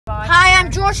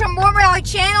I'm George from WAMX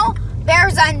channel.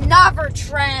 There's another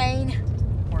train.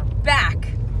 We're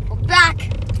back. We're back.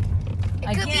 It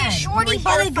Again, could be a shorty, we were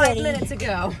but here a 5 goodie. minutes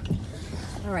ago.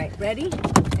 All right, ready?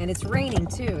 And it's raining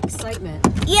too. Excitement.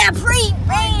 Yeah, pretty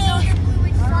rainy.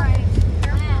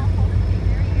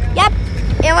 Yep,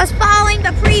 it was following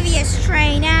the previous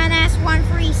train, NS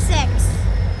 136.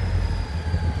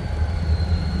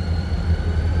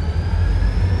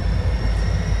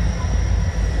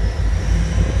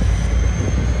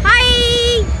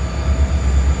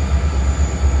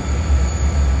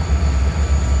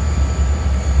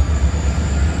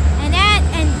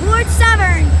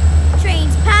 Southern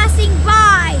trains passing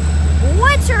by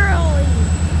literally.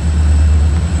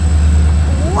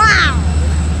 Wow.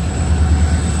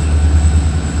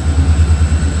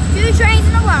 2 trains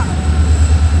in a row.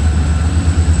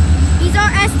 These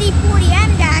are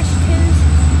SD40M-2s,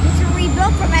 which were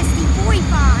rebuilt from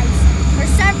SD45s for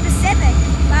Southern Pacific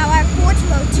by our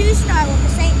 4202 style for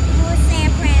St. Louis, San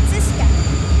Francisco.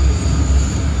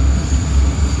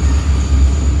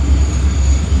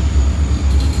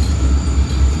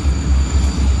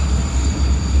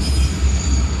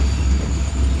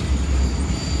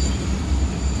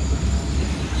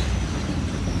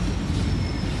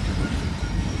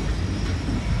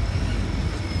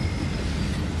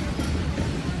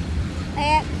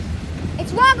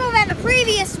 It's longer than the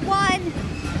previous one.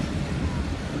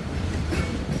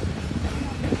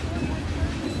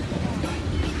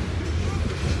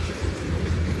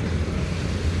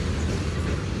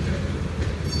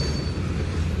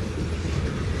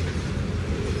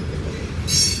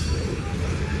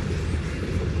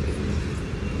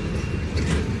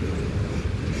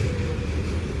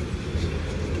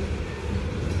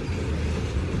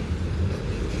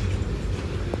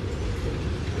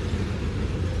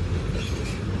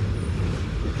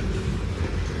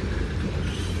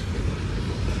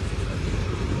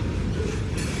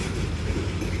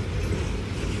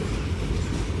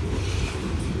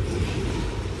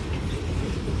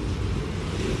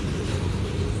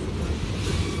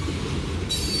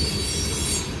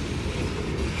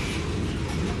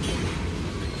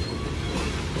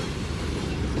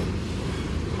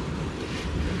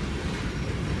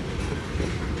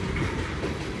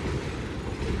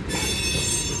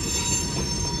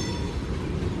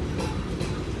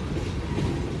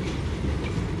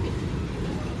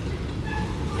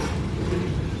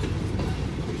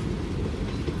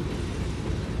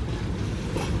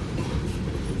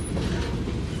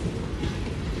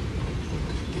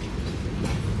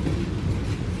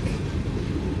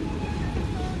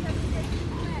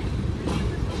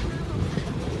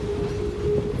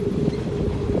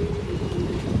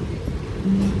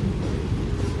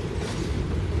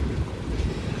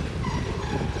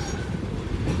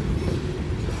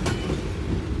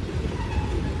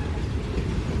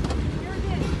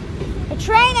 The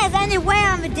train has ended way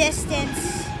on the distance.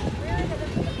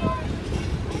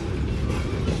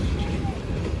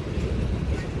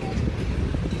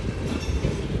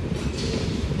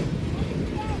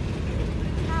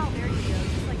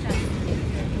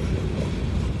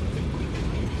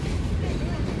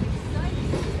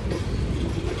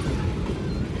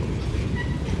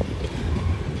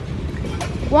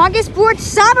 Longest Port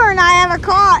Southern I ever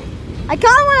caught. I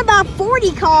caught one about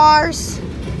 40 cars.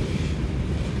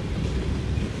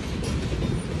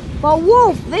 But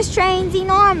woof, this train's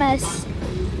enormous.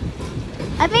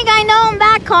 I think I know when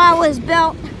that car was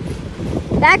built.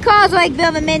 That car was like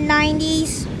built in the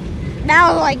mid-90s.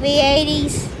 That was like the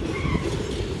 80s.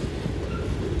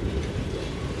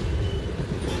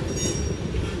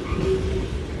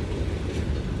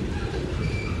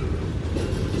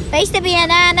 They used to be an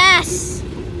NS,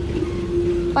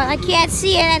 but I can't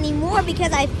see it anymore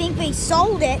because I think they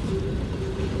sold it.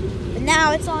 But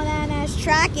now it's on NS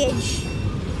trackage.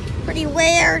 Pretty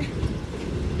weird.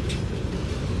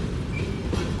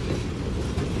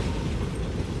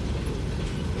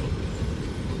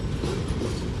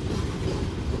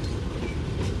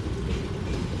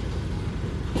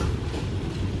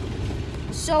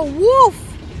 So woof!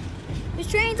 This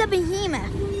train's a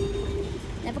behemoth.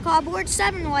 Never caught Port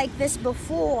Southern like this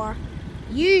before.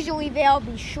 Usually they'll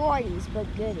be shorties, but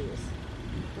goodies.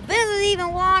 But this is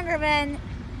even longer than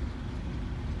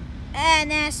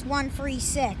NS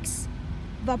 136.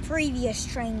 The previous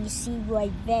train you see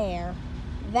right there.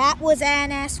 That was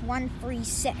NS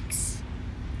 136.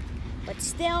 But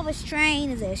still, this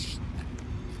train is a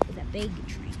big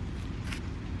train.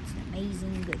 It's an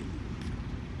amazing goodie.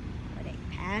 But it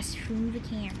passed through the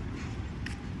camera.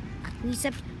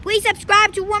 Please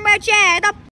subscribe to WAMX channel.